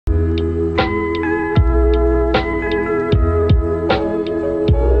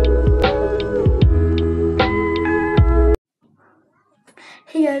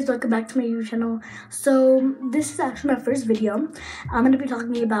welcome back to my YouTube channel. So this is actually my first video. I'm going to be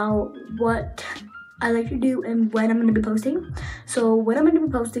talking about what I like to do and when I'm going to be posting. So when I'm going to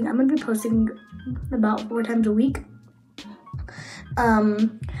be posting, I'm going to be posting about 4 times a week.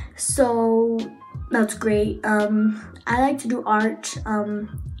 So that's great. I like to do art,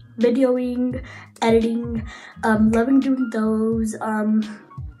 videoing, editing, loving doing those.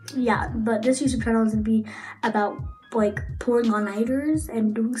 Yeah, but this YouTube channel is going to be about like pouring all-nighters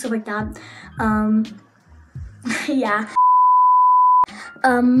and doing stuff like that. Yeah.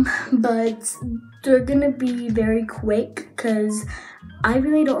 But they're gonna be very quick because I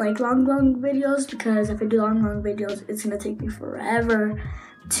really don't like long videos, because if I do long videos, it's gonna take me forever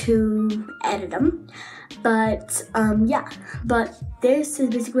to edit them. But yeah, but this is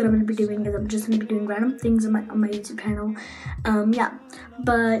basically what I'm gonna be doing, is I'm just gonna be doing random things on my YouTube channel. Yeah,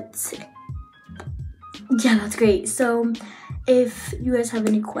 but yeah, that's great. So if you guys have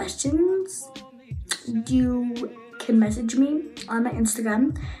any questions, you can message me on my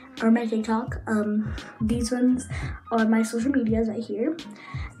Instagram or my TikTok. These ones are my social medias right here.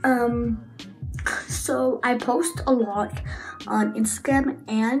 So I post a lot on Instagram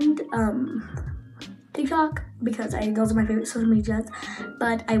and TikTok because those are my favorite social medias,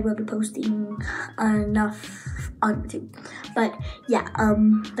 but I will be posting enough on YouTube. But yeah,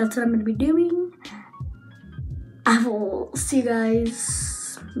 that's what I'm gonna be doing. I will see you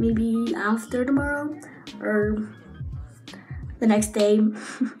guys maybe after tomorrow or the next day.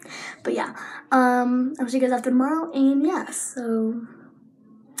 But yeah, I'll see you guys after tomorrow, and yeah, so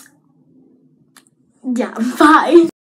yeah, bye.